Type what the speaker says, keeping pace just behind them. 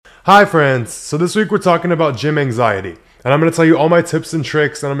Hi friends, so this week we're talking about gym anxiety. And I'm going to tell you all my tips and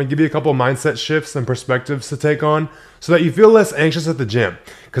tricks, and I'm going to give you a couple mindset shifts and perspectives to take on so that you feel less anxious at the gym.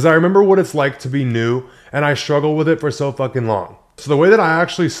 Because I remember what it's like to be new, and I struggled with it for so fucking long. So the way that I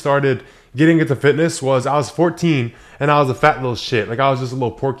actually started getting into fitness was I was 14, and I was a fat little shit. Like I was just a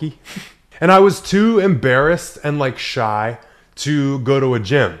little porky. And I was too embarrassed and like shy to go to a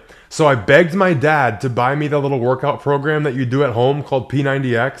gym. So I begged my dad to buy me the little workout program that you do at home called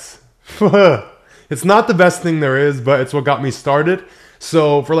P90X. It's not the best thing there is, but it's what got me started.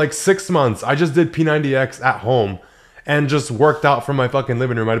 So for like 6 months, I just did P90X at home and just worked out from my fucking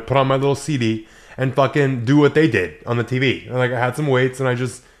living room. I'd put on my little CD and fucking do what they did on the TV. And like I had some weights and I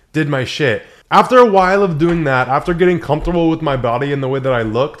just did my shit. After a while of doing that, after getting comfortable with my body and the way that I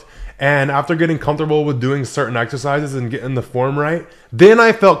looked, and after getting comfortable with doing certain exercises and getting the form right, then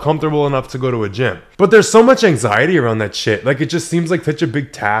I felt comfortable enough to go to a gym. But there's so much anxiety around that shit. Like it just seems like such a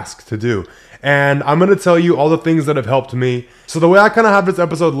big task to do. And I'm going to tell you all the things that have helped me. So the way I kind of have this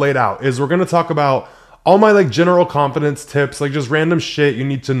episode laid out is we're going to talk about all my like general confidence tips, like just random shit you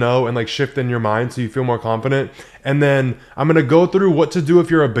need to know and like shift in your mind so you feel more confident. And then I'm going to go through what to do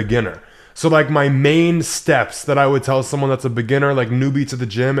if you're a beginner. So like my main steps that I would tell someone that's a beginner, like newbie to the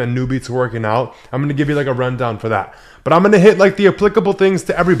gym and newbie to working out, I'm going to give you like a rundown for that. But I'm going to hit like the applicable things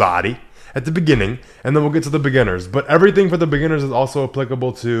to everybody at the beginning, and then we'll get to the beginners. But everything for the beginners is also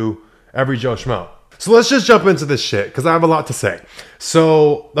applicable to every Joe Schmo. So let's just jump into this shit because I have a lot to say.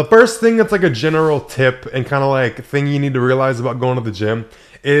 So the first thing that's like a general tip and kind of like thing you need to realize about going to the gym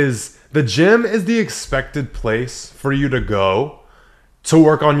is the gym is the expected place for you to go to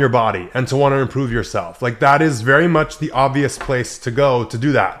work on your body and to want to improve yourself. Like that is very much the obvious place to go to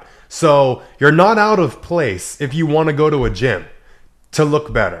do that. So you're not out of place if you want to go to a gym to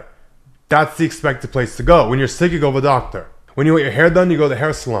look better. That's the expected place to go. When you're sick, you go to the doctor. When you want your hair done, you go to the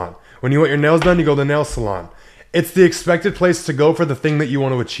hair salon. When you want your nails done, you go to the nail salon. It's the expected place to go for the thing that you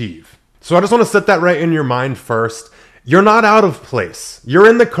want to achieve. So I just want to set that right in your mind first. You're not out of place. You're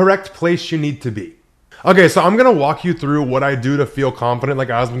in the correct place you need to be. Okay, so I'm going to walk you through what I do to feel confident like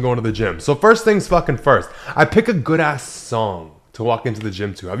I've been going to the gym. So first things fucking first, I pick a good ass song to walk into the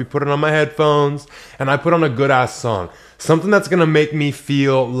gym to. I be putting on my headphones and I put on a good ass song. Something that's going to make me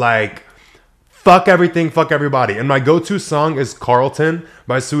feel like fuck everything, fuck everybody. And my go-to song is Carlton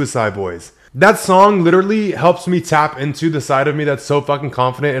by Suicide Boys. That song literally helps me tap into the side of me that's so fucking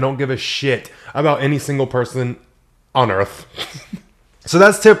confident and don't give a shit about any single person on earth. So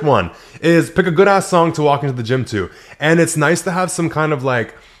that's tip one, is pick a good ass song to walk into the gym to. And it's nice to have some kind of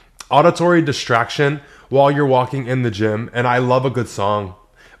like auditory distraction while you're walking in the gym. And I love a good song.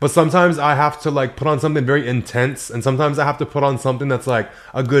 But sometimes I have to like put on something very intense. And sometimes I have to put on something that's like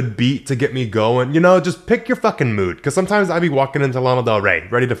a good beat to get me going. You know, just pick your fucking mood. Because sometimes I be walking into Lana Del Rey,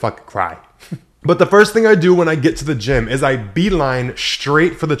 ready to fucking cry. But the first thing I do when I get to the gym is I beeline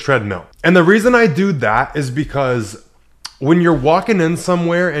straight for the treadmill. And the reason I do that is because when you're walking in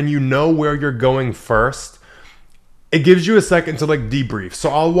somewhere and you know where you're going first, it gives you a second to like debrief.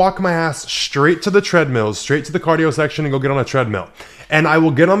 So I'll walk my ass straight to the treadmills, straight to the cardio section and go get on a treadmill. And I will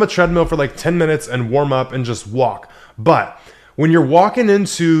get on the treadmill for like 10 minutes and warm up and just walk. But when you're walking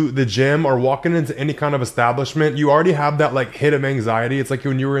into the gym or walking into any kind of establishment, you already have that like hit of anxiety. It's like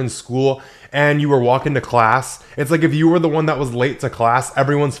when you were in school and you were walking to class. It's like if you were the one that was late to class,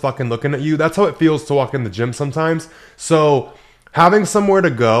 everyone's fucking looking at you. That's how it feels to walk in the gym sometimes. So having somewhere to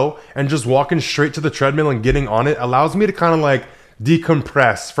go and just walking straight to the treadmill and getting on it allows me to kind of like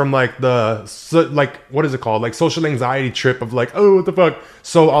decompress from like like what is it called, like social anxiety trip of like, oh, what the fuck.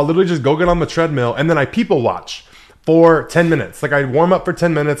 So I'll literally just go get on the treadmill and then I people watch for 10 minutes. Like I warm up for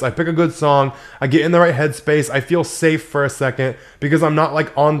 10 minutes, I pick a good song, I get in the right headspace, I feel safe for a second because I'm not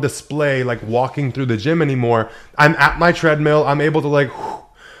like on display like walking through the gym anymore. I'm at my treadmill, I'm able to like whew,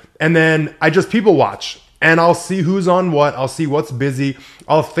 and then I just people watch and I'll see who's on what, I'll see what's busy,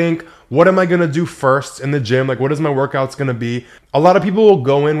 I'll think, what am I going to do first in the gym? Like, what is my workouts going to be? A lot of people will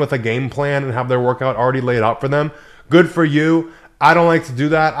go in with a game plan and have their workout already laid out for them. Good for you. I don't like to do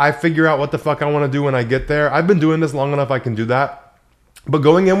that. I figure out what the fuck I want to do when I get there. I've been doing this long enough I can do that. But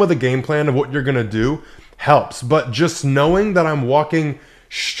going in with a game plan of what you're going to do helps. But just knowing that I'm walking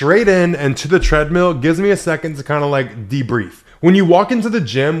straight in and to the treadmill gives me a second to kind of like debrief. When you walk into the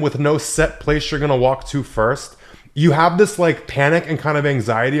gym with no set place you're going to walk to first, you have this like panic and kind of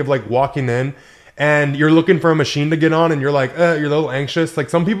anxiety of like walking in and you're looking for a machine to get on and you're like, you're a little anxious. Like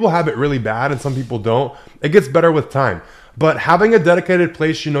some people have it really bad and some people don't. It gets better with time. But having a dedicated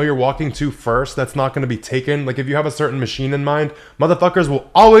place you know you're walking to first that's not going to be taken, like if you have a certain machine in mind, motherfuckers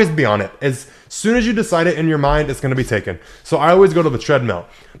will always be on it. As soon as you decide it in your mind, it's going to be taken. So I always go to the treadmill.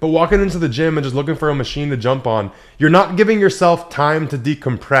 But walking into the gym and just looking for a machine to jump on, you're not giving yourself time to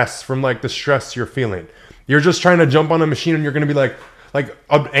decompress from like the stress you're feeling. You're just trying to jump on a machine and you're going to be like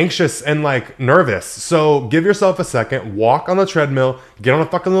anxious and like nervous. So give yourself a second, walk on the treadmill, get on a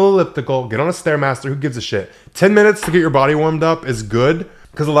fucking little elliptical, get on a Stairmaster, who gives a shit. 10 minutes to get your body warmed up is good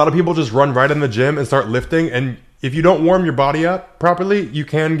because a lot of people just run right in the gym and start lifting, and if you don't warm your body up properly, you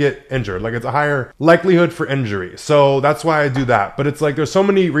can get injured. Like it's a higher likelihood for injury. So that's why I do that. But it's like there's so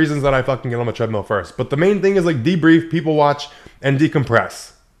many reasons that I fucking get on the treadmill first. But the main thing is like debrief, people watch, and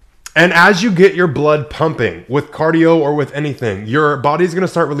decompress. And as you get your blood pumping with cardio or with anything, your body's going to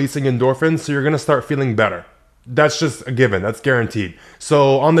start releasing endorphins, so you're going to start feeling better. That's just a given. That's guaranteed.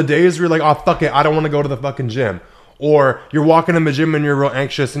 So on the days where you're like, oh, fuck it, I don't want to go to the fucking gym. Or you're walking in the gym and you're real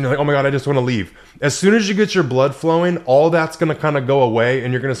anxious and you're like, oh my God, I just want to leave. As soon as you get your blood flowing, all that's going to kind of go away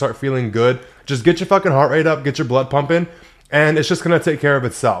and you're going to start feeling good. Just get your fucking heart rate up, get your blood pumping, and it's just going to take care of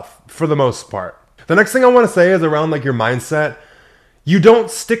itself for the most part. The next thing I want to say is around like your mindset. You don't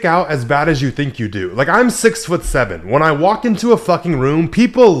stick out as bad as you think you do. Like I'm 6'7". When I walk into a fucking room,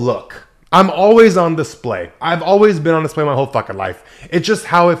 people look. I'm always on display. I've always been on display my whole fucking life. It's just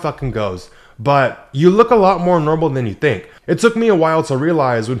how it fucking goes. But you look a lot more normal than you think. It took me a while to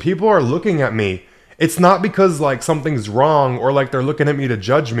realize when people are looking at me, it's not because like something's wrong or like they're looking at me to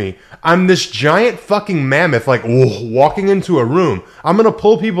judge me. I'm this giant fucking mammoth like walking into a room. I'm gonna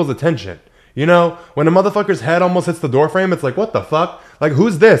pull people's attention. You know, when a motherfucker's head almost hits the doorframe, it's like, what the fuck? Like,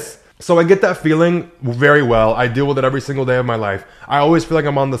 who's this? So I get that feeling very well. I deal with it every single day of my life. I always feel like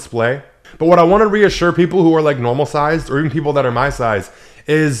I'm on display. But what I want to reassure people who are like normal sized or even people that are my size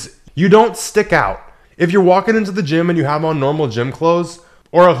is you don't stick out. If you're walking into the gym and you have on normal gym clothes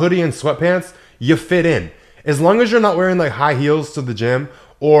or a hoodie and sweatpants, you fit in. As long as you're not wearing like high heels to the gym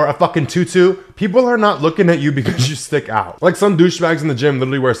or a fucking tutu, people are not looking at you because you stick out. Like some douchebags in the gym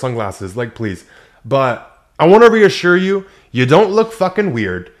literally wear sunglasses, like please. But I want to reassure you, you don't look fucking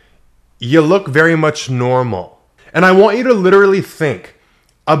weird. You look very much normal. And I want you to literally think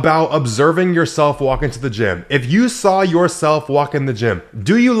about observing yourself walk into the gym. If you saw yourself walk in the gym,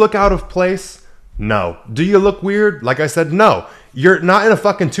 do you look out of place? No. Do you look weird? Like I said, no. You're not in a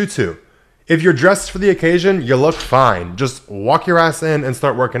fucking tutu. If you're dressed for the occasion, you look fine. Just walk your ass in and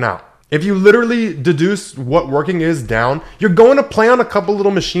start working out. If you literally deduce what working is down, you're going to play on a couple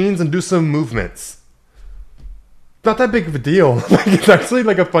little machines and do some movements. Not that big of a deal. Like it's actually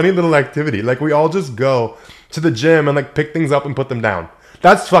like a funny little activity. Like we all just go to the gym and like pick things up and put them down.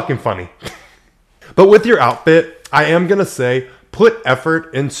 That's fucking funny. But with your outfit, I am going to say put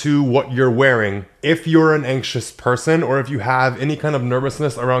effort into what you're wearing if you're an anxious person or if you have any kind of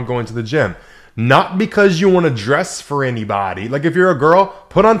nervousness around going to the gym. Not because you want to dress for anybody. Like if you're a girl,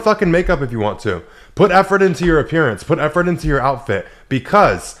 put on fucking makeup if you want to. Put effort into your appearance. Put effort into your outfit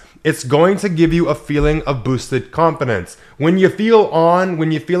because it's going to give you a feeling of boosted confidence. When you feel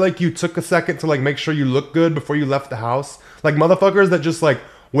like you took a second to like make sure you look good before you left the house, like motherfuckers that just like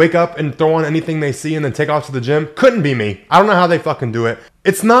wake up and throw on anything they see and then take off to the gym, couldn't be me. I don't know how they fucking do it.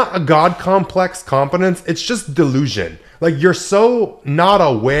 It's not a God complex confidence. It's just delusion. Like you're so not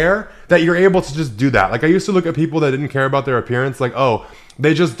aware that you're able to just do that. Like I used to look at people that didn't care about their appearance like, oh,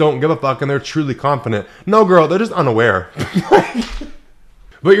 they just don't give a fuck and they're truly confident. No, girl, they're just unaware.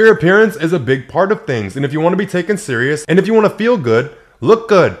 But your appearance is a big part of things. And if you want to be taken serious and if you want to feel good, look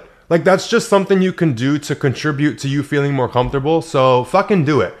good. Like that's just something you can do to contribute to you feeling more comfortable. So fucking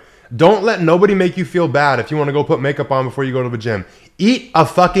do it. Don't let nobody make you feel bad if you want to go put makeup on before you go to the gym. Eat a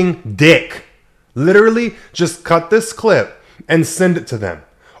fucking dick. Literally just cut this clip and send it to them.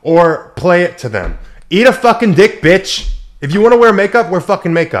 Or play it to them. Eat a fucking dick, bitch. If you want to wear makeup, wear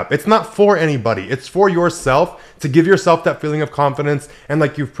fucking makeup. It's not for anybody. It's for yourself to give yourself that feeling of confidence and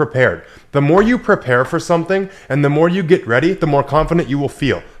like you've prepared. The more you prepare for something and the more you get ready, the more confident you will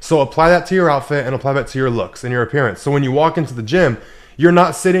feel. So apply that to your outfit and apply that to your looks and your appearance. So when you walk into the gym, you're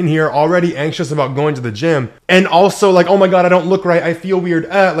not sitting here already anxious about going to the gym and also like, oh my God, I don't look right. I feel weird.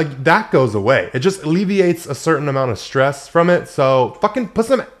 Like that goes away. It just alleviates a certain amount of stress from it. So fucking put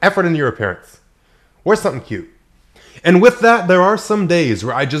some effort into your appearance. Wear something cute. And with that, there are some days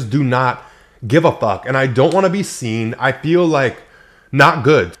where I just do not give a fuck and I don't want to be seen. I feel like not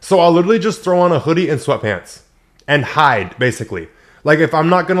good. So I'll literally just throw on a hoodie and sweatpants and hide basically. Like if I'm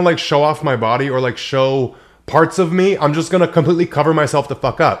not going to like show off my body or like show parts of me, I'm just going to completely cover myself the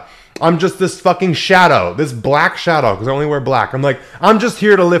fuck up. I'm just this fucking shadow, this black shadow, because I only wear black. I'm like, I'm just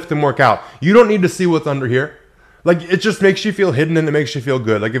here to lift and work out. You don't need to see what's under here. Like, it just makes you feel hidden and it makes you feel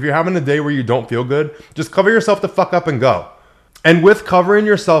good. Like, if you're having a day where you don't feel good, just cover yourself the fuck up and go. And with covering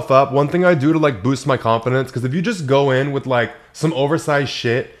yourself up, one thing I do to like boost my confidence, because if you just go in with like some oversized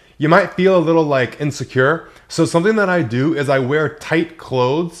shit, you might feel a little like insecure. So something that I do is I wear tight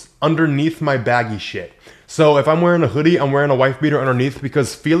clothes underneath my baggy shit. So if I'm wearing a hoodie, I'm wearing a wife beater underneath,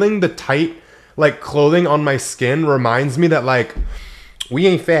 because feeling the tight like clothing on my skin reminds me that like, we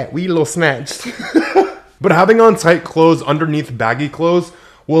ain't fat, we a little snatched. But having on tight clothes underneath baggy clothes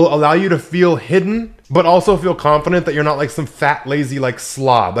will allow you to feel hidden, but also feel confident that you're not like some fat, lazy, like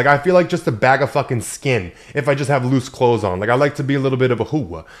slob. Like, I feel like just a bag of fucking skin if I just have loose clothes on. Like, I like to be a little bit of a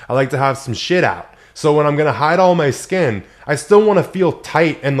hooah. I like to have some shit out. So when I'm gonna hide all my skin, I still want to feel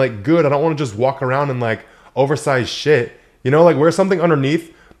tight and like good. I don't want to just walk around in like oversized shit. You know, like wear something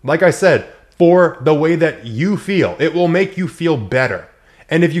underneath. Like I said, for the way that you feel. It will make you feel better.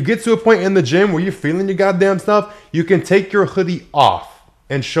 And if you get to a point in the gym where you're feeling your goddamn stuff, you can take your hoodie off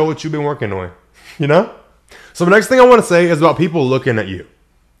and show what you've been working on, you know? So the next thing I want to say is about people looking at you.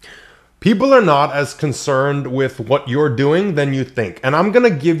 People are not as concerned with what you're doing than you think. And I'm going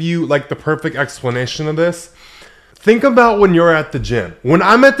to give you like the perfect explanation of this. Think about when you're at the gym. When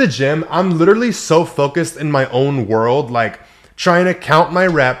I'm at the gym, I'm literally so focused in my own world, like trying to count my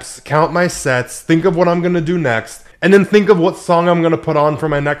reps, count my sets, think of what I'm going to do next. And then think of what song I'm going to put on for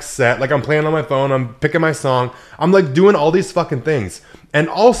my next set. Like, I'm playing on my phone, I'm picking my song. I'm like doing all these fucking things. And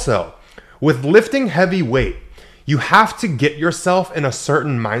also, with lifting heavy weight, you have to get yourself in a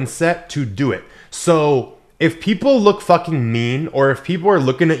certain mindset to do it. So if people look fucking mean, or if people are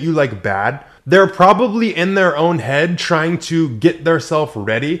looking at you like bad, they're probably in their own head trying to get themselves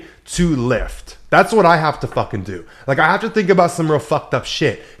ready to lift. That's what I have to fucking do. Like, I have to think about some real fucked up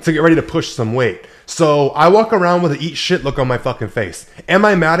shit to get ready to push some weight. So I walk around with an eat shit look on my fucking face. Am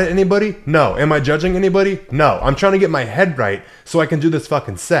I mad at anybody? No. Am I judging anybody? No. I'm trying to get my head right so I can do this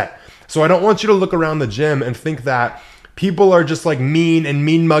fucking set. So I don't want you to look around the gym and think that people are just like mean and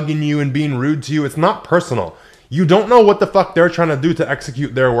mean mugging you and being rude to you. It's not personal. You don't know what the fuck they're trying to do to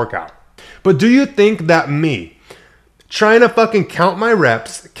execute their workout. But do you think that me trying to fucking count my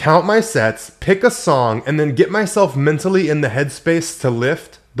reps, count my sets, pick a song, and then get myself mentally in the headspace to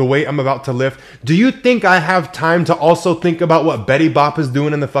lift the weight I'm about to lift, do you think I have time to also think about what Betty Bop is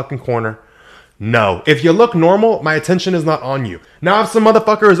doing in the fucking corner? No. If you look normal, my attention is not on you. Now if some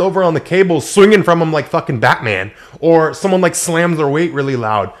motherfucker is over on the cables swinging from him like fucking Batman, or someone like slams their weight really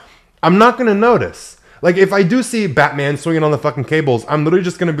loud, I'm not gonna notice. Like, if I do see Batman swinging on the fucking cables, I'm literally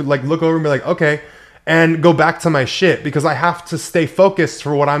just gonna be like, look over and be like, okay, and go back to my shit, because I have to stay focused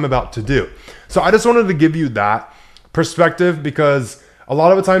for what I'm about to do. So I just wanted to give you that perspective, because a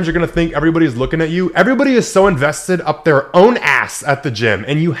lot of the times you're going to think everybody's looking at you. Everybody is so invested up their own ass at the gym,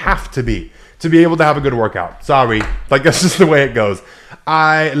 and you have to be able to have a good workout. Sorry. Like, that's just the way it goes.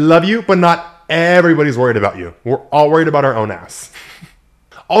 I love you, but not everybody's worried about you. We're all worried about our own ass.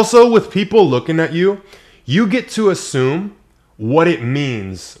 Also, with people looking at you, you get to assume what it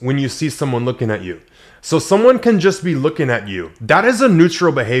means when you see someone looking at you. So someone can just be looking at you. That is a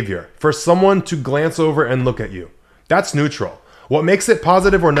neutral behavior for someone to glance over and look at you. That's neutral. What makes it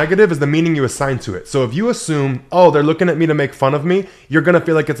positive or negative is the meaning you assign to it. So if you assume, oh, they're looking at me to make fun of me, you're going to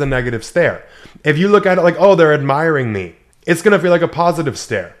feel like it's a negative stare. If you look at it like, oh, they're admiring me, it's going to feel like a positive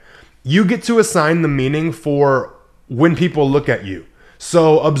stare. You get to assign the meaning for when people look at you.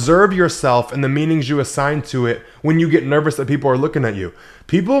 So observe yourself and the meanings you assign to it when you get nervous that people are looking at you.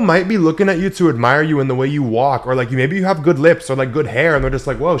 People might be looking at you to admire you in the way you walk, or like maybe you have good lips or like good hair and they're just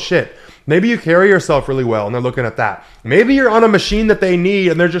like, whoa, shit. Maybe you carry yourself really well and they're looking at that. Maybe you're on a machine that they need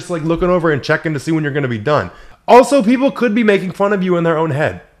and they're just like looking over and checking to see when you're going to be done. Also, people could be making fun of you in their own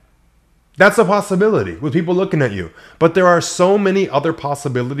head. That's a possibility with people looking at you. But there are so many other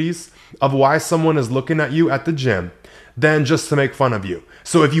possibilities of why someone is looking at you at the gym than just to make fun of you.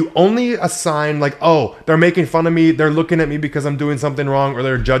 So if you only assign like, oh, they're making fun of me, they're looking at me because I'm doing something wrong, or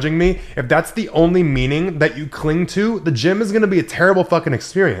they're judging me, if that's the only meaning that you cling to, the gym is going to be a terrible fucking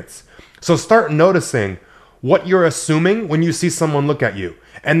experience. So start noticing what you're assuming when you see someone look at you,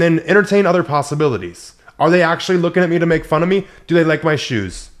 and then entertain other possibilities. Are they actually looking at me to make fun of me? Do they like my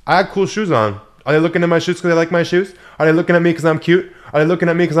shoes? I have cool shoes on. Are they looking at my shoes because they like my shoes? Are they looking at me because I'm cute? Are they looking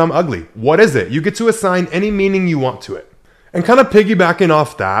at me because I'm ugly? What is it? You get to assign any meaning you want to it. And kind of piggybacking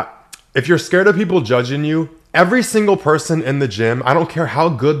off that, if you're scared of people judging you, every single person in the gym, I don't care how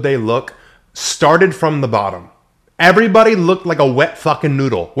good they look, started from the bottom. Everybody looked like a wet fucking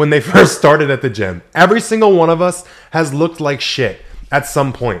noodle when they first started at the gym. Every single one of us has looked like shit at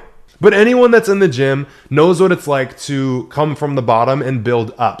some point. But anyone that's in the gym knows what it's like to come from the bottom and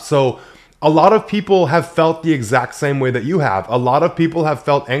build up. So a lot of people have felt the exact same way that you have. A lot of people have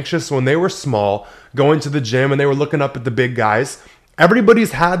felt anxious when they were small, going to the gym and they were looking up at the big guys.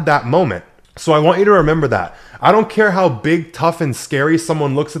 Everybody's had that moment. So I want you to remember that. I don't care how big, tough, and scary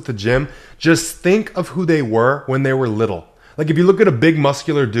someone looks at the gym. Just think of who they were when they were little. Like if you look at a big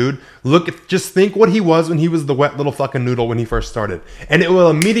muscular dude, just think what he was when he was the wet little fucking noodle when he first started. And it will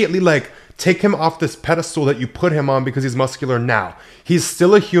immediately like take him off this pedestal that you put him on because he's muscular now. He's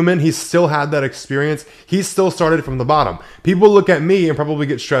still a human. He's still had that experience. He still started from the bottom. People look at me and probably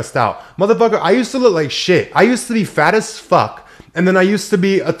get stressed out. Motherfucker, I used to look like shit. I used to be fat as fuck. And then I used to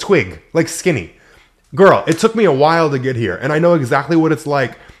be a twig, like skinny. Girl, it took me a while to get here. And I know exactly what it's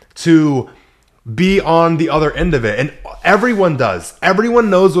like to be on the other end of it. And everyone does. Everyone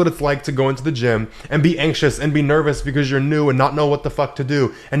knows what it's like to go into the gym and be anxious and be nervous because you're new and not know what the fuck to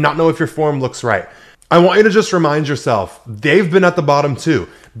do and not know if your form looks right. I want you to just remind yourself, they've been at the bottom too.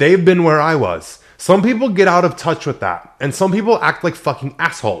 They've been where I was. Some people get out of touch with that. And some people act like fucking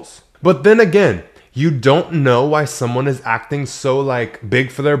assholes. But then again, you don't know why someone is acting so like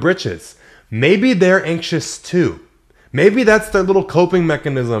big for their britches. Maybe they're anxious too. Maybe that's their little coping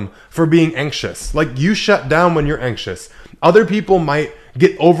mechanism for being anxious. Like you shut down when you're anxious. Other people might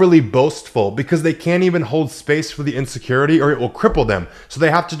get overly boastful because they can't even hold space for the insecurity or it will cripple them. So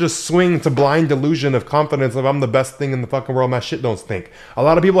they have to just swing to blind delusion of confidence of I'm the best thing in the fucking world, my shit don't stink. A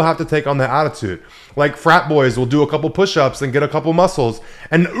lot of people have to take on that attitude. Like frat boys will do a couple push-ups and get a couple muscles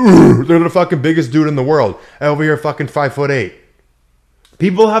and they're the fucking biggest dude in the world. And over here fucking 5'8".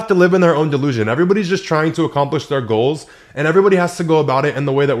 People have to live in their own delusion. Everybody's just trying to accomplish their goals and everybody has to go about it in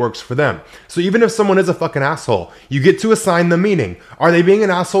the way that works for them. So even if someone is a fucking asshole, you get to assign the meaning. Are they being an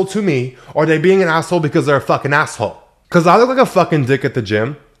asshole to me or are they being an asshole because they're a fucking asshole? Because I look like a fucking dick at the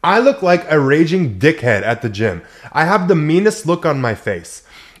gym. I look like a raging dickhead at the gym. I have the meanest look on my face.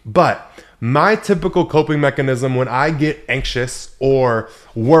 But my typical coping mechanism when I get anxious or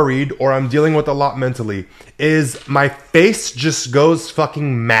worried or I'm dealing with a lot mentally is my face just goes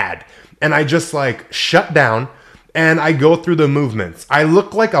fucking mad. And I just like shut down and I go through the movements. I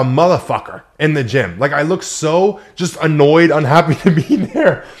look like a motherfucker in the gym. Like I look so just annoyed, unhappy to be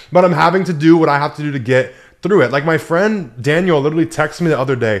there. But I'm having to do what I have to do to get through it. Like my friend Daniel literally texted me the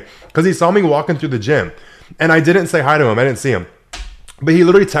other day because he saw me walking through the gym. And I didn't say hi to him. I didn't see him. But he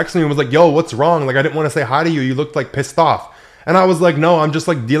literally texted me and was like, yo, what's wrong? Like, I didn't want to say hi to you. You looked like pissed off. And I was like, no, I'm just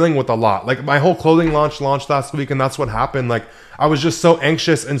like dealing with a lot. Like my whole clothing launched last week and that's what happened. Like I was just so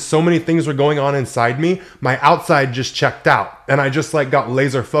anxious and so many things were going on inside me. My outside just checked out and I just like got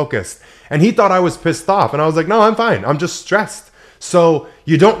laser focused. And he thought I was pissed off. And I was like, no, I'm fine. I'm just stressed. So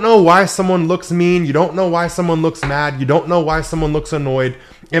you don't know why someone looks mean. You don't know why someone looks mad. You don't know why someone looks annoyed.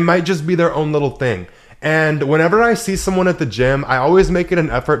 It might just be their own little thing. And whenever I see someone at the gym, I always make it an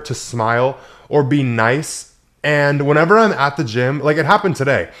effort to smile or be nice. And whenever I'm at the gym, like it happened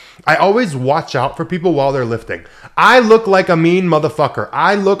today, I always watch out for people while they're lifting. I look like a mean motherfucker.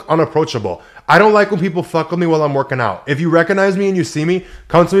 I look unapproachable. I don't like when people fuck with me while I'm working out. If you recognize me and you see me,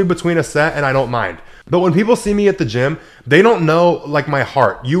 come to me between a set and I don't mind. But when people see me at the gym, they don't know like my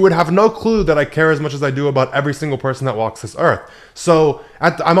heart. You would have no clue that I care as much as I do about every single person that walks this earth. So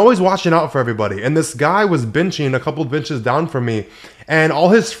I'm always watching out for everybody. And this guy was benching a couple benches down from me and all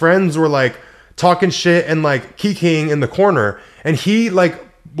his friends were like talking shit and like kikiing in the corner. And he like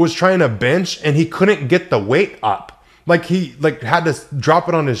was trying to bench and he couldn't get the weight up. Like he like had to drop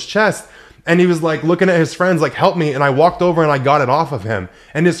it on his chest. And he was like looking at his friends like, help me. And I walked over and I got it off of him.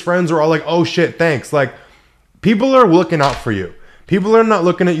 And his friends were all like, oh shit, thanks. Like people are looking out for you. People are not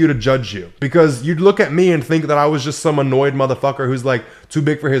looking at you to judge you. Because you'd look at me and think that I was just some annoyed motherfucker who's like too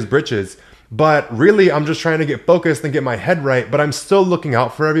big for his britches. But really, I'm just trying to get focused and get my head right. But I'm still looking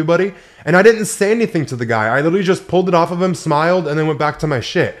out for everybody. And I didn't say anything to the guy. I literally just pulled it off of him, smiled, and then went back to my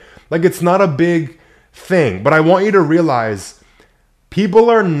shit. Like it's not a big thing. But I want you to realize people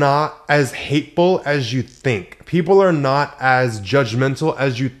are not as hateful as you think. People are not as judgmental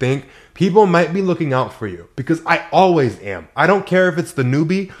as you think. People might be looking out for you because I always am. I don't care if it's the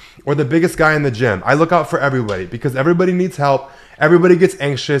newbie or the biggest guy in the gym. I look out for everybody because everybody needs help. Everybody gets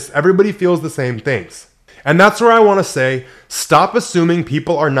anxious. Everybody feels the same things. And that's where I want to say, stop assuming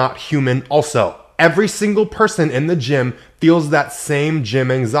people are not human also. Every single person in the gym feels that same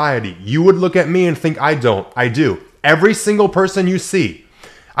gym anxiety. You would look at me and think I don't. I do. Every single person you see,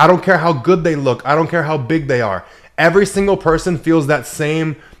 I don't care how good they look, I don't care how big they are, every single person feels that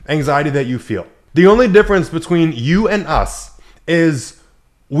same anxiety that you feel. The only difference between you and us is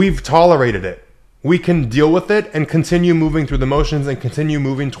we've tolerated it. we can deal with it and continue moving through the motions and continue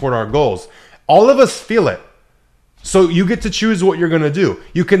moving toward our goals. All of us feel it. So you get to choose what you're going to do.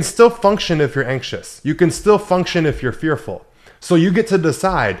 You can still function if you're anxious. You can still function if you're fearful. So you get to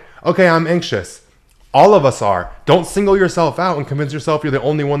decide, okay, I'm anxious. All of us are. Don't single yourself out and convince yourself you're the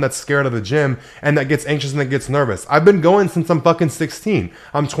only one that's scared of the gym and that gets anxious and that gets nervous. I've been going since I'm fucking 16.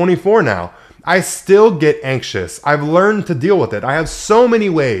 I'm 24 now. I still get anxious. I've learned to deal with it. I have so many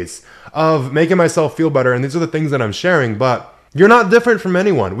ways of making myself feel better, and these are the things that I'm sharing, but you're not different from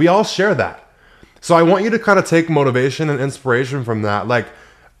anyone. We all share that. So I want you to kind of take motivation and inspiration from that. Like,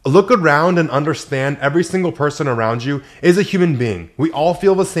 look around and understand every single person around you is a human being. We all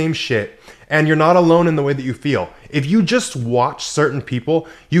feel the same shit, and you're not alone in the way that you feel. If you just watch certain people,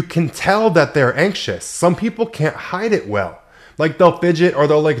 you can tell that they're anxious. Some people can't hide it well. Like, they'll fidget or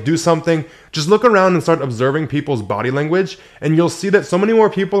they'll like do something. Just look around and start observing people's body language, and you'll see that so many more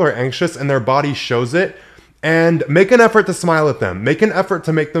people are anxious and their body shows it. And make an effort to smile at them. Make an effort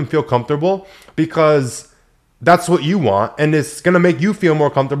to make them feel comfortable, because that's what you want. And it's going to make you feel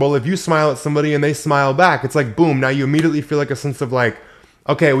more comfortable if you smile at somebody and they smile back. It's like, boom, now you immediately feel like a sense of like,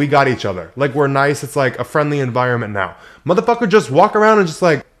 okay, we got each other. Like, we're nice. It's like a friendly environment now. Motherfucker, just walk around and just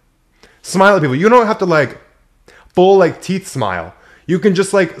like smile at people. You don't have to like full like teeth smile. You can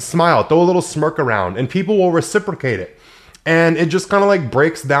just like smile, throw a little smirk around, and people will reciprocate it. And it just kind of like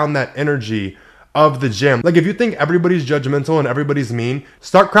breaks down that energy of the gym. Like, if you think everybody's judgmental and everybody's mean,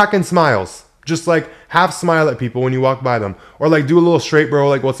 start cracking smiles. Just like half smile at people when you walk by them, or like do a little straight bro,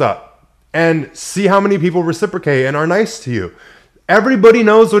 like what's up, and see how many people reciprocate and are nice to you. Everybody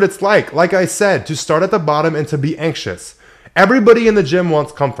knows what it's like I said, to start at the bottom and to be anxious. Everybody in the gym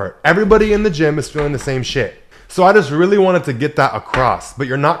wants comfort. Everybody in the gym is feeling the same shit. So I just really wanted to get that across. But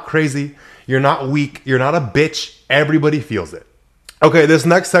you're not crazy, you're not weak, you're not a bitch. Everybody feels it. Okay, this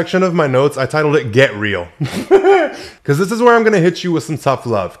next section of my notes, I titled it Get Real. Because this is where I'm going to hit you with some tough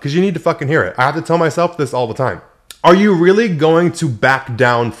love. Because you need to fucking hear it. I have to tell myself this all the time. Are you really going to back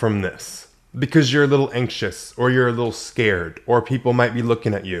down from this? Because you're a little anxious, or you're a little scared, or people might be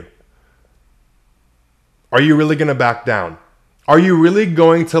looking at you. Are you really going to back down? Are you really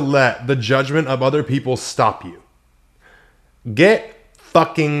going to let the judgment of other people stop you? Get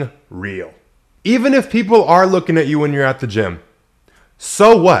fucking real. Even if people are looking at you when you're at the gym,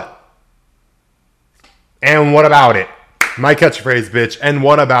 so what? And what about it? My catchphrase, bitch. And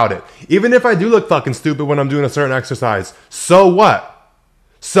what about it? Even if I do look fucking stupid when I'm doing a certain exercise, so what?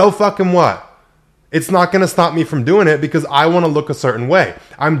 So fucking what? It's not going to stop me from doing it because I want to look a certain way.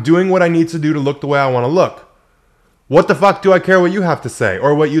 I'm doing what I need to do to look the way I want to look. What the fuck do I care what you have to say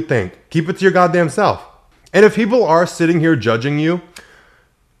or what you think? Keep it to your goddamn self. And if people are sitting here judging you,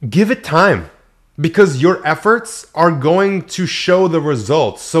 give it time. Because your efforts are going to show the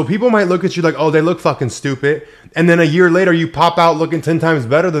results. So people might look at you like, oh, they look fucking stupid. And then a year later, you pop out looking 10 times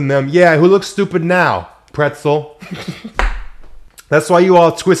better than them. Yeah, who looks stupid now? Pretzel. That's why you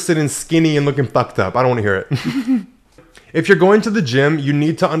all twisted and skinny and looking fucked up. I don't want to hear it. If you're going to the gym, you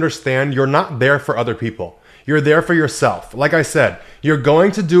need to understand you're not there for other people. You're there for yourself. Like I said, you're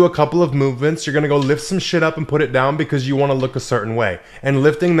going to do a couple of movements. You're going to go lift some shit up and put it down because you want to look a certain way. And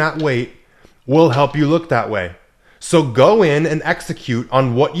lifting that weight will help you look that way. So go in and execute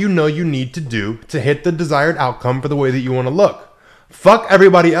on what you know you need to do to hit the desired outcome for the way that you want to look. Fuck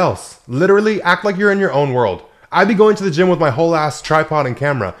everybody else. Literally act like you're in your own world. I'd be going to the gym with my whole ass tripod and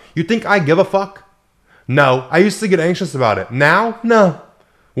camera. You think I give a fuck? No. I used to get anxious about it. Now? No.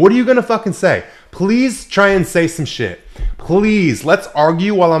 What are you gonna fucking say? Please try and say some shit. Please, let's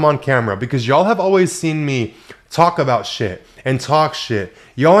argue while I'm on camera, because y'all have always seen me talk about shit and talk shit.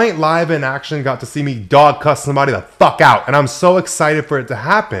 Y'all ain't live in action got to see me dog cuss somebody the fuck out. And I'm so excited for it to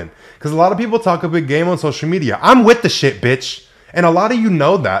happen. Because a lot of people talk a big game on social media. I'm with the shit, bitch. And a lot of you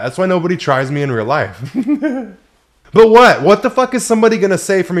know that. That's why nobody tries me in real life. But what? What the fuck is somebody gonna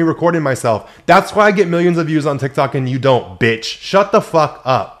say for me recording myself? That's why I get millions of views on TikTok and you don't, bitch. Shut the fuck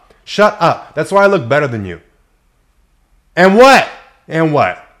up. Shut up. That's why I look better than you. And what? And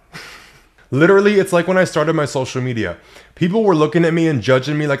what? Literally, it's like when I started my social media. People were looking at me and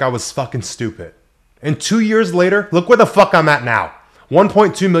judging me like I was fucking stupid. And 2 years later, look where the fuck I'm at now.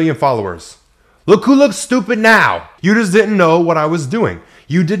 1.2 million followers. Look who looks stupid now. You just didn't know what I was doing.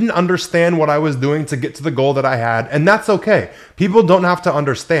 You didn't understand what I was doing to get to the goal that I had, and that's okay. People don't have to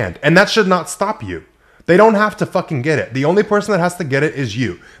understand, and that should not stop you. They don't have to fucking get it. The only person that has to get it is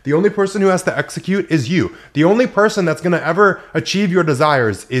you. The only person who has to execute is you. The only person that's gonna ever achieve your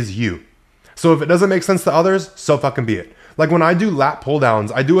desires is you. So if it doesn't make sense to others, so fucking be it. Like when I do lat pull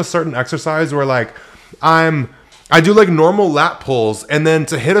downs, I do a certain exercise where like I'm I do like normal lat pulls, and then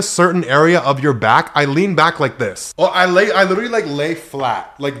to hit a certain area of your back, I lean back like this. Well, I literally like lay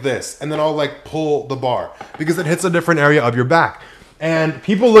flat like this, and then I'll like pull the bar because it hits a different area of your back. And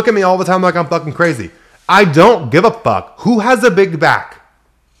people look at me all the time like I'm fucking crazy. I don't give a fuck. Who has a big back?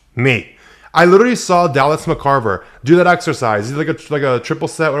 Me. I literally saw Dallas McCarver do that exercise. He's like a triple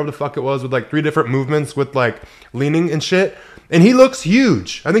set, whatever the fuck it was, with like 3 different movements with like leaning and shit. And he looks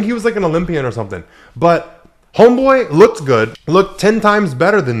huge. I think he was like an Olympian or something. But homeboy looked good, looked 10 times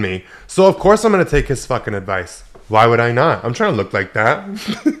better than me. So of course I'm going to take his fucking advice. Why would I not? I'm trying to look like that.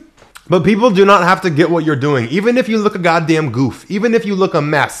 But people do not have to get what you're doing. Even if you look a goddamn goof, even if you look a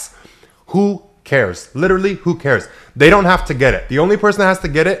mess, who cares? Literally, who cares? They don't have to get it. The only person that has to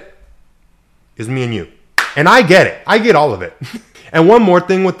get it is me and you. And I get it. I get all of it. And one more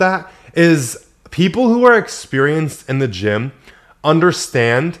thing with that is people who are experienced in the gym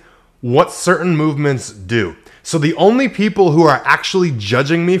understand what certain movements do. So the only people who are actually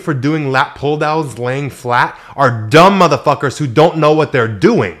judging me for doing lat pull downs laying flat are dumb motherfuckers who don't know what they're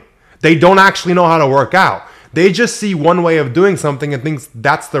doing. They don't actually know how to work out. They just see one way of doing something and think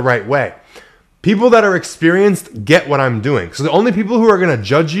that's the right way. People that are experienced get what I'm doing. So the only people who are going to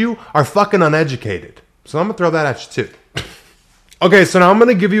judge you are fucking uneducated. So I'm going to throw that at you too. Okay, so now I'm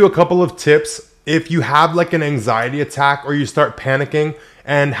going to give you a couple of tips if you have like an anxiety attack or you start panicking,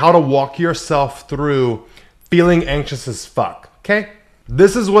 and how to walk yourself through feeling anxious as fuck, okay?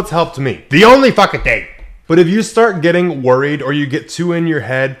 This is what's helped me. The only fucking thing. But if you start getting worried or you get too in your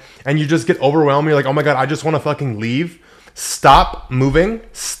head and you just get overwhelmed, you're like, oh my God, I just want to fucking leave. Stop moving,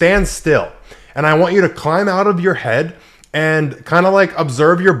 stand still. And I want you to climb out of your head and kind of like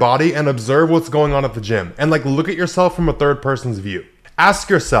observe your body and observe what's going on at the gym. And like look at yourself from a third person's view. Ask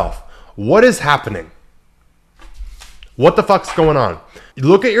yourself, what is happening? What the fuck's going on?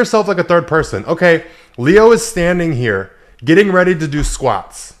 Look at yourself like a third person. Okay, Leo is standing here getting ready to do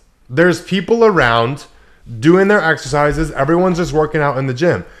squats. There's people around doing their exercises. Everyone's just working out in the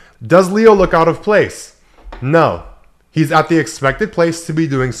gym. Does Leo look out of place? No. He's at the expected place to be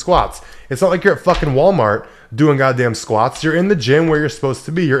doing squats. It's not like you're at fucking Walmart doing goddamn squats. You're in the gym where you're supposed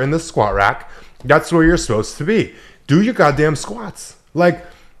to be. You're in the squat rack. That's where you're supposed to be. Do your goddamn squats. Like,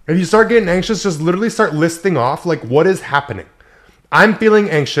 if you start getting anxious, just literally start listing off like what is happening. I'm feeling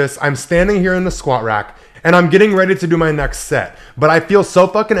anxious. I'm standing here in the squat rack and I'm getting ready to do my next set. But I feel so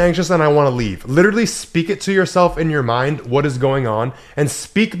fucking anxious and I want to leave. Literally speak it to yourself in your mind, what is going on, and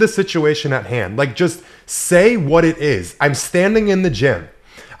speak the situation at hand. Like just say what it is. I'm standing in the gym.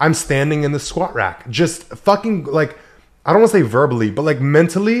 I'm standing in the squat rack. Just fucking like, I don't want to say verbally, but like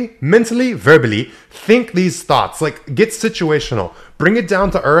mentally, verbally, think these thoughts. Like get situational. Bring it down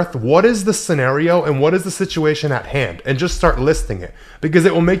to earth. What is the scenario and what is the situation at hand? And just start listing it. Because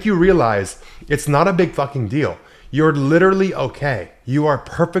it will make you realize it's not a big fucking deal. You're literally okay. You are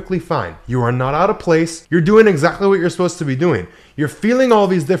perfectly fine. You are not out of place. You're doing exactly what you're supposed to be doing. You're feeling all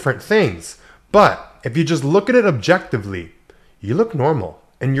these different things. But if you just look at it objectively, you look normal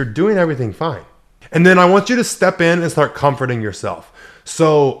and you're doing everything fine. And then I want you to step in and start comforting yourself.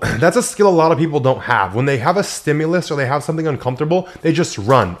 So that's a skill a lot of people don't have. When they have a stimulus or they have something uncomfortable, they just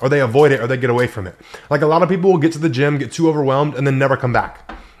run or they avoid it or they get away from it. Like a lot of people will get to the gym, get too overwhelmed and then never come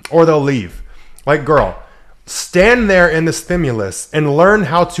back. Or they'll leave. Like girl, stand there in the stimulus and learn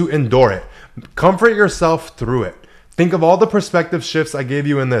how to endure it. Comfort yourself through it. Think of all the perspective shifts I gave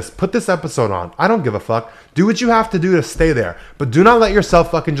you in this. Put this episode on. I don't give a fuck. Do what you have to do to stay there. But do not let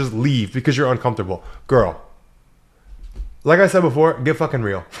yourself fucking just leave because you're uncomfortable. Girl, like I said before, get fucking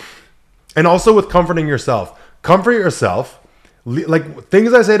real. And also with comforting yourself. Comfort yourself. Like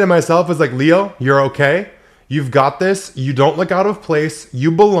things I say to myself is like, Leo, you're okay. You've got this. You don't look out of place.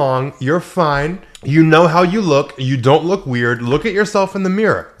 You belong. You're fine. You know how you look. You don't look weird. Look at yourself in the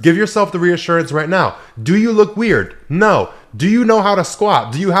mirror. Give yourself the reassurance right now. Do you look weird? No. Do you know how to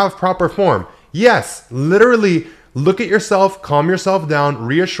squat? Do you have proper form? Yes. Literally look at yourself, calm yourself down,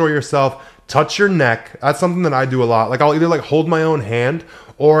 reassure yourself, touch your neck. That's something that I do a lot. Like I'll either like hold my own hand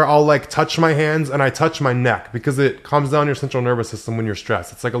or I'll like touch my hands and I touch my neck because it calms down your central nervous system when you're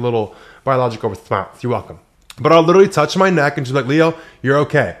stressed. It's like a little biological response. You're welcome. But I'll literally touch my neck and she's like, Leo, you're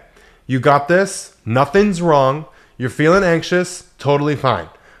okay. You got this. Nothing's wrong. You're feeling anxious. Totally fine.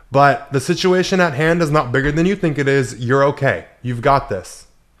 But the situation at hand is not bigger than you think it is. You're okay. You've got this.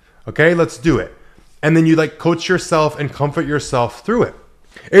 Okay, let's do it. And then you like coach yourself and comfort yourself through it.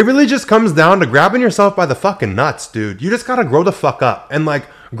 It really just comes down to grabbing yourself by the fucking nuts, dude. You just gotta grow the fuck up and like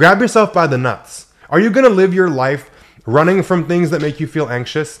grab yourself by the nuts. Are you gonna live your life running from things that make you feel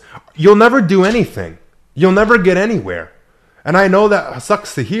anxious? You'll never do anything. You'll never get anywhere. And I know that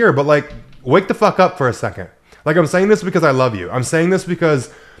sucks to hear, but like, wake the fuck up for a second. Like, I'm saying this because I love you. I'm saying this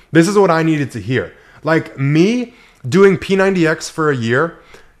because this is what I needed to hear. Like, me doing P90X for a year,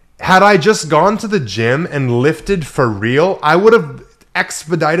 had I just gone to the gym and lifted for real, I would have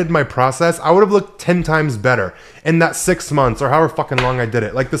expedited my process. I would have looked 10 times better in that 6 months or however fucking long I did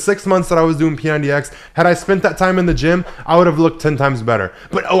it. Like, the 6 months that I was doing P90X, had I spent that time in the gym, I would have looked 10 times better.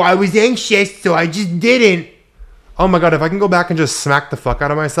 But, I was anxious, so I just didn't. Oh my God, if I can go back and just smack the fuck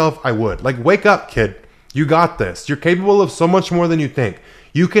out of myself, I would. Like, wake up, kid. You got this. You're capable of so much more than you think.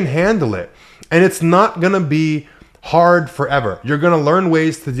 You can handle it. And it's not going to be hard forever. You're going to learn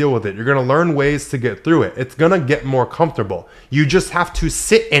ways to deal with it. You're going to learn ways to get through it. It's going to get more comfortable. You just have to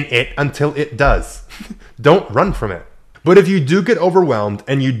sit in it until it does. Don't run from it. But if you do get overwhelmed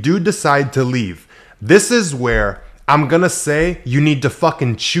and you do decide to leave, this is where I'm going to say you need to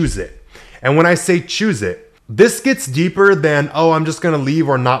fucking choose it. And when I say choose it, this gets deeper than, I'm just going to leave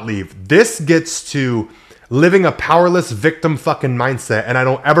or not leave. This gets to living a powerless victim fucking mindset. And I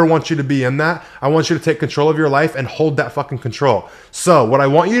don't ever want you to be in that. I want you to take control of your life and hold that fucking control. So what I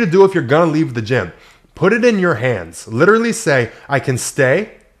want you to do if you're going to leave the gym, put it in your hands. Literally say, I can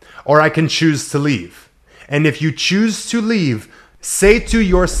stay or I can choose to leave. And if you choose to leave, say to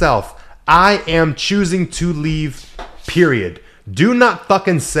yourself, I am choosing to leave, period. Do not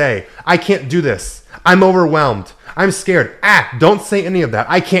fucking say, I can't do this. I'm overwhelmed. I'm scared. Don't say any of that.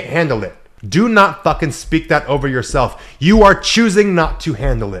 I can't handle it. Do not fucking speak that over yourself. You are choosing not to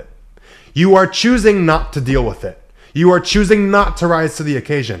handle it. You are choosing not to deal with it. You are choosing not to rise to the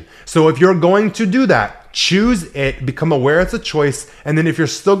occasion. So if you're going to do that, choose it, become aware it's a choice, and then if you're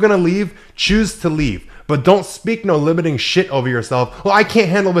still going to leave, choose to leave. But don't speak no limiting shit over yourself. I can't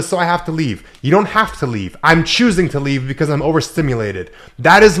handle this, so I have to leave. You don't have to leave. I'm choosing to leave because I'm overstimulated.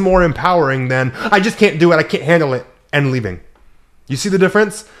 That is more empowering than, I just can't do it, I can't handle it, and leaving. You see the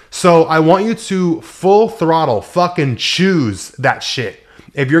difference? So I want you to full throttle fucking choose that shit.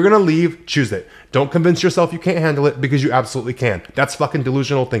 If you're gonna leave, choose it. Don't convince yourself you can't handle it because you absolutely can. That's fucking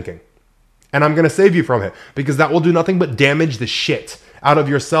delusional thinking. And I'm gonna save you from it because that will do nothing but damage the shit out of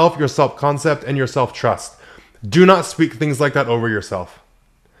yourself, your self-concept, and your self-trust. Do not speak things like that over yourself.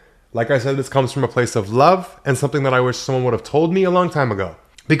 Like I said, this comes from a place of love and something that I wish someone would have told me a long time ago.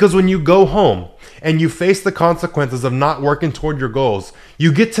 Because when you go home and you face the consequences of not working toward your goals,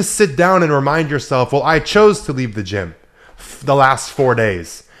 you get to sit down and remind yourself, I chose to leave the gym the last 4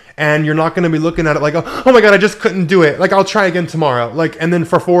 days. And you're not going to be looking at it like, oh my God, I just couldn't do it. Like, I'll try again tomorrow. And then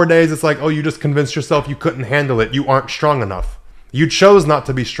for 4 days, it's like, you just convinced yourself you couldn't handle it. You aren't strong enough. You chose not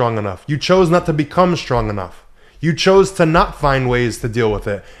to be strong enough. You chose not to become strong enough. You chose to not find ways to deal with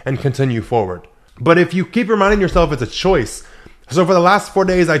it and continue forward. But if you keep reminding yourself it's a choice, so for the last 4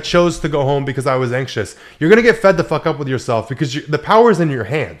 days, I chose to go home because I was anxious. You're going to get fed the fuck up with yourself because the power is in your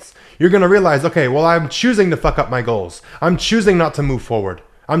hands. You're going to realize, I'm choosing to fuck up my goals. I'm choosing not to move forward.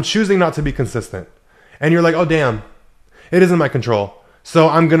 I'm choosing not to be consistent. And you're like, damn, it isn't my control. So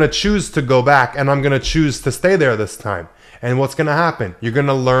I'm going to choose to go back and I'm going to choose to stay there this time. And what's going to happen? You're going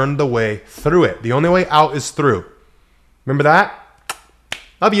to learn the way through it. The only way out is through. Remember that?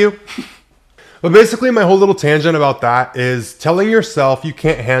 Love you. But basically, my whole little tangent about that is telling yourself you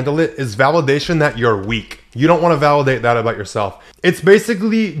can't handle it is validation that you're weak. You don't want to validate that about yourself. It's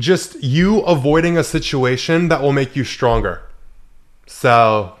basically just you avoiding a situation that will make you stronger.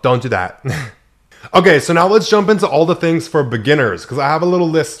 So don't do that. Okay, so now let's jump into all the things for beginners because I have a little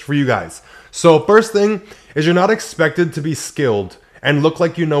list for you guys. So first thing is you're not expected to be skilled and look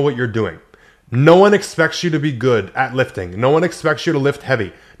like you know what you're doing. No one expects you to be good at lifting. No one expects you to lift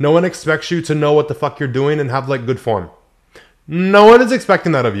heavy. No one expects you to know what the fuck you're doing and have good form. No one is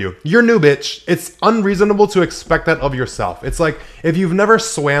expecting that of you. You're new, bitch. It's unreasonable to expect that of yourself. It's like if you've never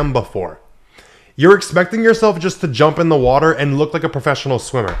swam before, you're expecting yourself just to jump in the water and look like a professional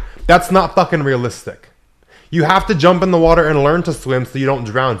swimmer. That's not fucking realistic. You have to jump in the water and learn to swim so you don't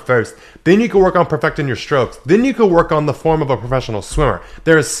drown first. Then you can work on perfecting your strokes. Then you can work on the form of a professional swimmer.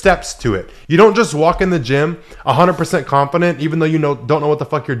 There's steps to it. You don't just walk in the gym 100% confident even though you don't know what the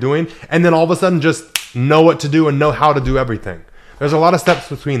fuck you're doing and then all of a sudden just know what to do and know how to do everything. There's a lot of steps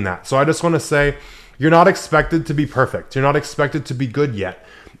between that. So I just want to say you're not expected to be perfect. You're not expected to be good yet.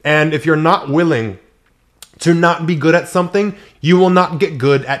 And if you're not willing to not be good at something, you will not get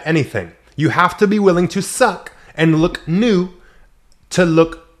good at anything. You have to be willing to suck and look new to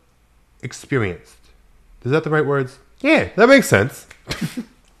look experienced. Is that the right words? Yeah, that makes sense.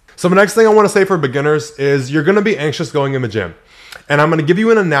 So the next thing I want to say for beginners is you're going to be anxious going in the gym. And I'm going to give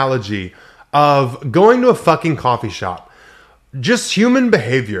you an analogy of going to a fucking coffee shop. Just human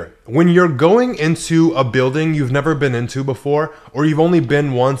behavior. When you're going into a building you've never been into before, or you've only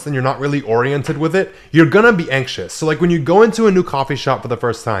been once and you're not really oriented with it, you're gonna be anxious. So like when you go into a new coffee shop for the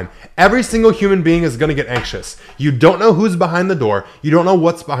first time, every single human being is gonna get anxious. You don't know who's behind the door. You don't know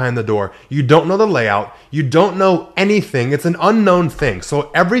what's behind the door. You don't know the layout. You don't know anything. It's an unknown thing. So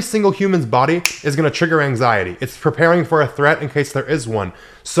every single human's body is gonna trigger anxiety. It's preparing for a threat in case there is one.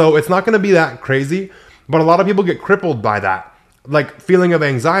 So it's not gonna be that crazy, but a lot of people get crippled by that, like feeling of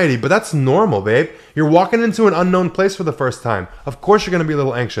anxiety, but that's normal, babe. You're walking into an unknown place for the first time. Of course you're going to be a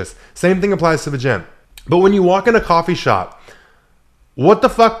little anxious. Same thing applies to the gym. But when you walk in a coffee shop, what the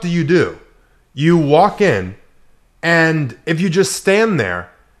fuck do? You walk in, and if you just stand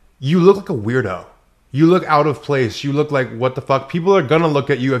there, you look like a weirdo. You look out of place. You look like, what the fuck? People are going to look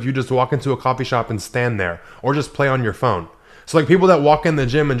at you if you just walk into a coffee shop and stand there, or just play on your phone. So like people that walk in the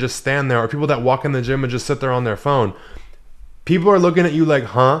gym and just stand there, or people that walk in the gym and just sit there on their phone, people are looking at you like,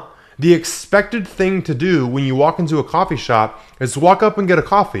 huh? The expected thing to do when you walk into a coffee shop is walk up and get a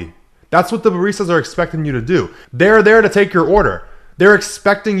coffee. That's what the baristas are expecting you to do. They're there to take your order. They're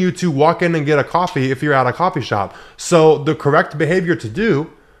expecting you to walk in and get a coffee if you're at a coffee shop. So the correct behavior to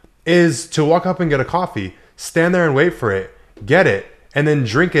do is to walk up and get a coffee, stand there and wait for it, get it, and then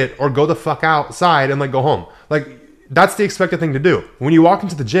drink it or go the fuck outside and like go home. Like that's the expected thing to do. When you walk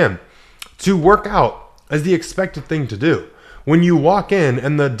into the gym, to work out is the expected thing to do. When you walk in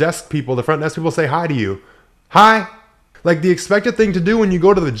and the desk people, the front desk people say hi to you, hi. Like the expected thing to do when you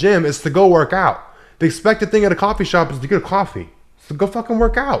go to the gym is to go work out. The expected thing at a coffee shop is to get a coffee. So go fucking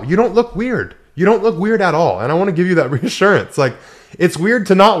work out. You don't look weird. You don't look weird at all. And I want to give you that reassurance. Like it's weird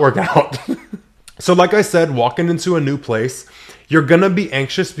to not work out. So like I said, walking into a new place, you're going to be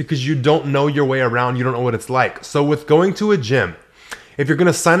anxious because you don't know your way around. You don't know what it's like. So with going to a gym, if you're going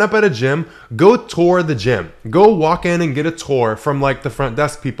to sign up at a gym, go tour the gym. Go walk in and get a tour from like the front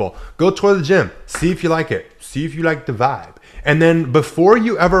desk people. Go tour the gym. See if you like it. See if you like the vibe. And then before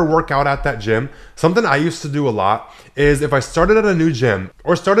you ever work out at that gym, something I used to do a lot is if I started at a new gym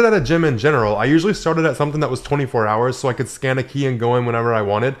or started at a gym in general, I usually started at something that was 24 hours so I could scan a key and go in whenever I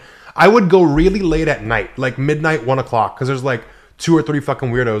wanted. I would go really late at night, like midnight, 1 o'clock, because there's like 2 or 3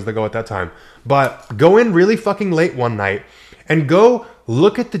 fucking weirdos that go at that time. But go in really fucking late one night and go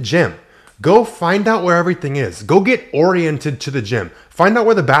look at the gym. Go find out where everything is. Go get oriented to the gym. Find out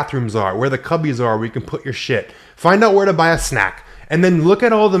where the bathrooms are, where the cubbies are, where you can put your shit. Find out where to buy a snack. And then look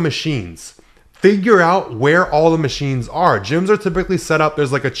at all the machines. Figure out where all the machines are. Gyms are typically set up.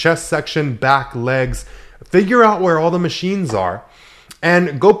 There's like a chest section, back, legs. Figure out where all the machines are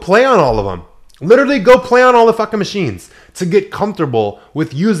and go play on all of them. Literally go play on all the fucking machines to get comfortable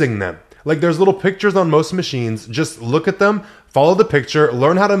with using them. Like there's little pictures on most machines. Just look at them, follow the picture,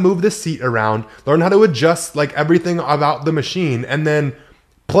 learn how to move the seat around, learn how to adjust like everything about the machine, and then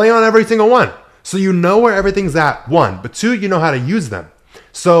play on every single one. So you know where everything's at, 1. But 2, you know how to use them.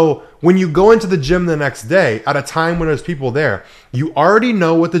 So when you go into the gym the next day at a time when there's people there, you already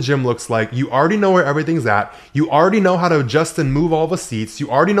know what the gym looks like. You already know where everything's at. You already know how to adjust and move all the seats. You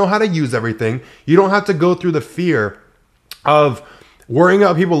already know how to use everything. You don't have to go through the fear of worrying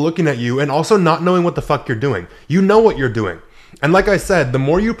about people looking at you and also not knowing what the fuck you're doing. You know what you're doing. And like I said, the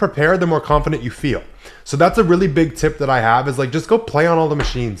more you prepare, the more confident you feel. So that's a really big tip that I have is like, just go play on all the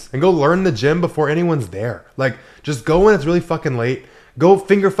machines and go learn the gym before anyone's there. Like just go when it's really fucking late, go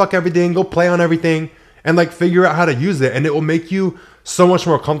finger fuck everything, go play on everything and like figure out how to use it. And it will make you so much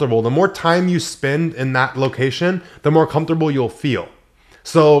more comfortable. The more time you spend in that location, the more comfortable you'll feel.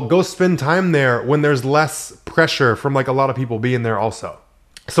 So go spend time there when there's less pressure from like a lot of people being there also.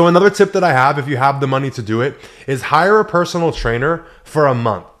 So another tip that I have, if you have the money to do it, is hire a personal trainer for a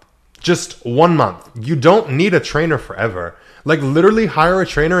month. Just 1 month. You don't need a trainer forever. Like literally hire a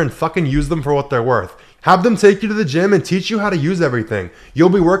trainer and fucking use them for what they're worth. Have them take you to the gym and teach you how to use everything. You'll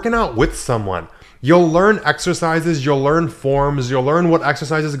be working out with someone. You'll learn exercises, you'll learn forms, you'll learn what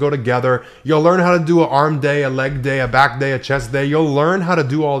exercises go together. You'll learn how to do an arm day, a leg day, a back day, a chest day. You'll learn how to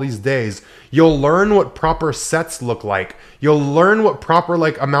do all these days. You'll learn what proper sets look like. You'll learn what proper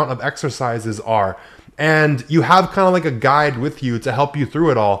like amount of exercises are. And you have kind of like a guide with you to help you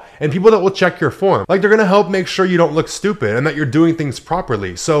through it all. And people that will check your form. Like they're going to help make sure you don't look stupid and that you're doing things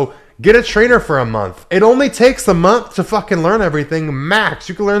properly. So get a trainer for a month. It only takes a month to fucking learn everything max.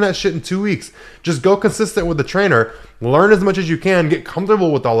 You can learn that shit in 2 weeks. Just go consistent with the trainer. Learn as much as you can. Get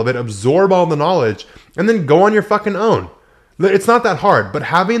comfortable with all of it. Absorb all the knowledge. And then go on your fucking own. It's not that hard. But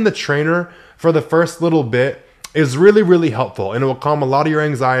having the trainer for the first little bit is really, really helpful. And it will calm a lot of your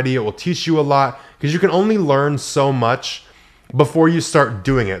anxiety. It will teach you a lot. Because you can only learn so much before you start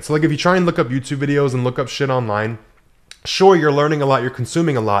doing it. So like if you try and look up YouTube videos and look up shit online, Sure, you're learning a lot, you're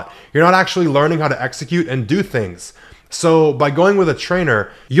consuming a lot. You're not actually learning how to execute and do things. So by going with a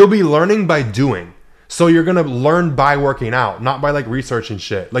trainer, you'll be learning by doing. So you're going to learn by working out, not by like researching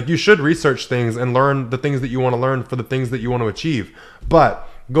shit. Like you should research things and learn the things that you want to learn for the things that you want to achieve. But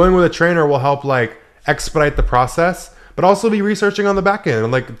going with a trainer will help like expedite the process, but also be researching on the back end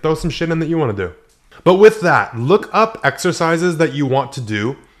and like throw some shit in that you want to do. But with that, look up exercises that you want to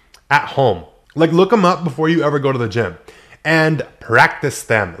do at home. Like look them up before you ever go to the gym and practice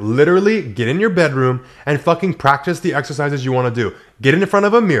them. Literally get in your bedroom and fucking practice the exercises you want to do. Get in front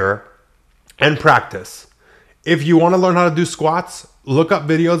of a mirror and practice. If you want to learn how to do squats, look up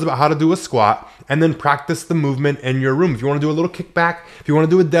videos about how to do a squat and then practice the movement in your room. If you want to do a little kickback, if you want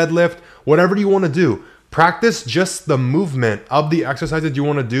to do a deadlift, whatever you want to do, practice just the movement of the exercises you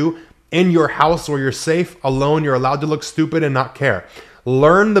want to do in your house where you're safe, alone, you're allowed to look stupid and not care.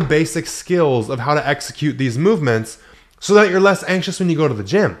 Learn the basic skills of how to execute these movements so that you're less anxious when you go to the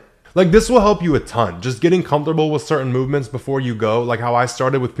gym. Like this will help you a ton. Just getting comfortable with certain movements before you go, like how I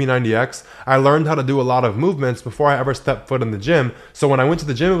started with P90X. I learned how to do a lot of movements before I ever stepped foot in the gym. So when I went to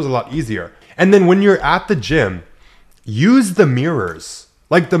the gym, it was a lot easier. And then when you're at the gym, use the mirrors.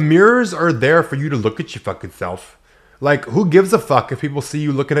 Like the mirrors are there for you to look at your fucking self. Like who gives a fuck if people see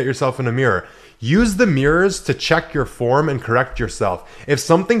you looking at yourself in a mirror? Use the mirrors to check your form and correct yourself. If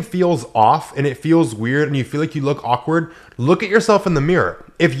something feels off and it feels weird and you feel like you look awkward, look at yourself in the mirror.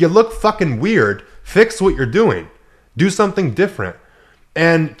 If you look fucking weird, fix what you're doing. Do something different.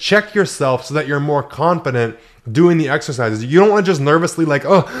 And check yourself so that you're more confident doing the exercises. You don't want to just nervously like,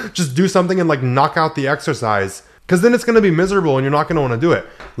 oh, just do something and like knock out the exercise. Because then it's going to be miserable and you're not going to want to do it.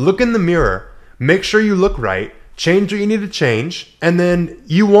 Look in the mirror. Make sure you look right. Change what you need to change, and then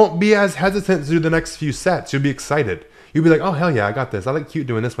you won't be as hesitant to do the next few sets. You'll be excited. You'll be like, oh, hell yeah, I got this. I look cute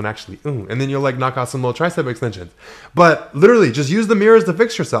doing this one, actually. Ooh. And then you'll like knock out some little tricep extensions. But literally, just use the mirrors to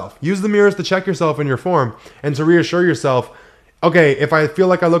fix yourself. Use the mirrors to check yourself in your form and to reassure yourself, okay, if I feel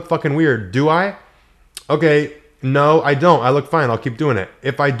like I look fucking weird, do I? Okay, no, I don't. I look fine. I'll keep doing it.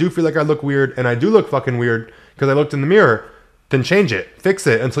 If I do feel like I look weird and I do look fucking weird because I looked in the mirror, then change it. Fix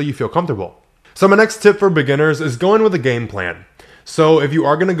it until you feel comfortable. So my next tip for beginners is go in with a game plan. So if you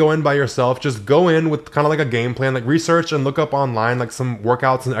are going to go in by yourself, just go in with kind of like a game plan, like research and look up online like some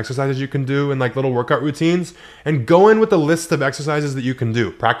workouts and exercises you can do and like little workout routines, and go in with a list of exercises that you can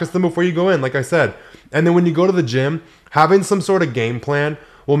do. Practice them before you go in, like I said. And then when you go to the gym, having some sort of game plan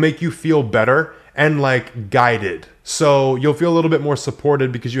will make you feel better and like guided. So you'll feel a little bit more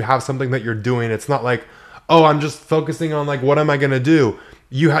supported because you have something that you're doing. It's not like, oh, I'm just focusing on like, what am I going to do?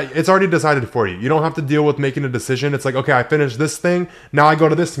 It's already decided for you. You don't have to deal with making a decision. It's like, okay, I finished this thing. Now I go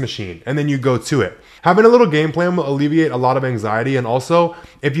to this machine, and then you go to it. Having a little game plan will alleviate a lot of anxiety. And also,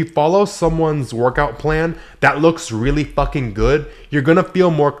 if you follow someone's workout plan that looks really fucking good, you're going to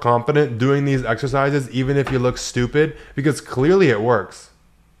feel more confident doing these exercises, even if you look stupid, because clearly it works.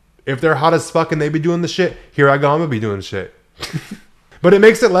 If they're hot as fuck and they be doing the shit, here I go, I'm going to be doing shit. But it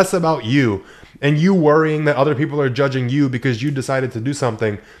makes it less about you and you worrying that other people are judging you because you decided to do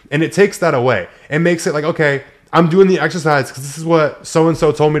something. And it takes that away. It makes it like, okay, I'm doing the exercise because this is what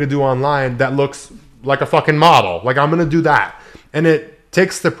so-and-so told me to do online that looks like a fucking model. Like, I'm going to do that. And it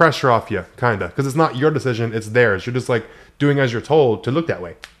takes the pressure off you, kind of. Because it's not your decision, it's theirs. You're just like doing as you're told to look that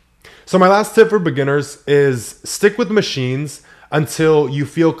way. So my last tip for beginners is stick with machines until you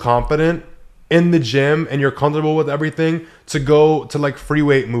feel confident in the gym and you're comfortable with everything to go to like free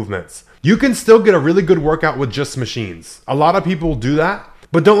weight movements. You can still get a really good workout with just machines. A lot of people do that,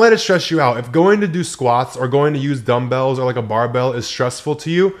 but don't let it stress you out. If going to do squats or going to use dumbbells or like a barbell is stressful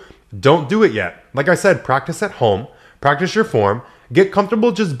to you, don't do it yet. Like I said, practice at home, practice your form, get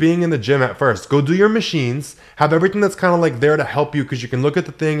comfortable just being in the gym at first. Go do your machines, have everything that's kind of like there to help you because you can look at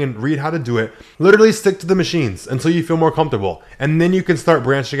the thing and read how to do it. Literally stick to the machines until you feel more comfortable. And then you can start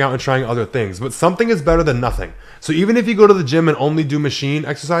branching out and trying other things. But something is better than nothing. So even if you go to the gym and only do machine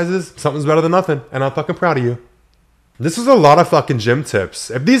exercises, something's better than nothing. And I'm fucking proud of you. This was a lot of fucking gym tips.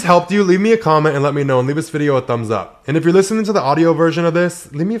 If these helped you, leave me a comment and let me know, and leave this video a thumbs up. And if you're listening to the audio version of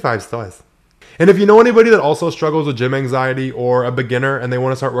this, leave me 5 stars. And if you know anybody that also struggles with gym anxiety or a beginner and they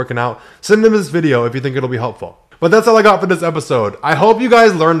want to start working out, send them this video if you think it'll be helpful. But that's all I got for this episode. I hope you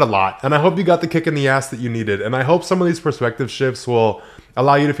guys learned a lot, and I hope you got the kick in the ass that you needed, and I hope some of these perspective shifts will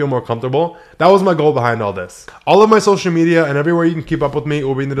allow you to feel more comfortable. That was my goal behind all this. All of my social media and everywhere you can keep up with me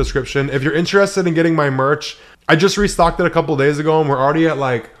will be in the description. If you're interested in getting my merch, I just restocked it a couple days ago, and we're already at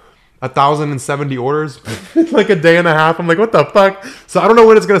like 1,070 orders like a day and a half. I'm like, what the fuck? So I don't know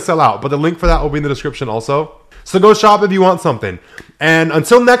when it's gonna sell out, but the link for that will be in the description also. So go shop if you want something. And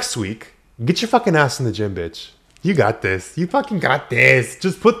until next week, get your fucking ass in the gym, bitch. You got this. You fucking got this.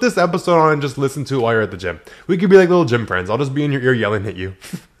 Just put this episode on and just listen to it while you're at the gym. We could be like little gym friends. I'll just be in your ear yelling at you.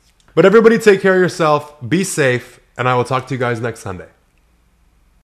 But everybody take care of yourself. Be safe. And I will talk to you guys next Sunday.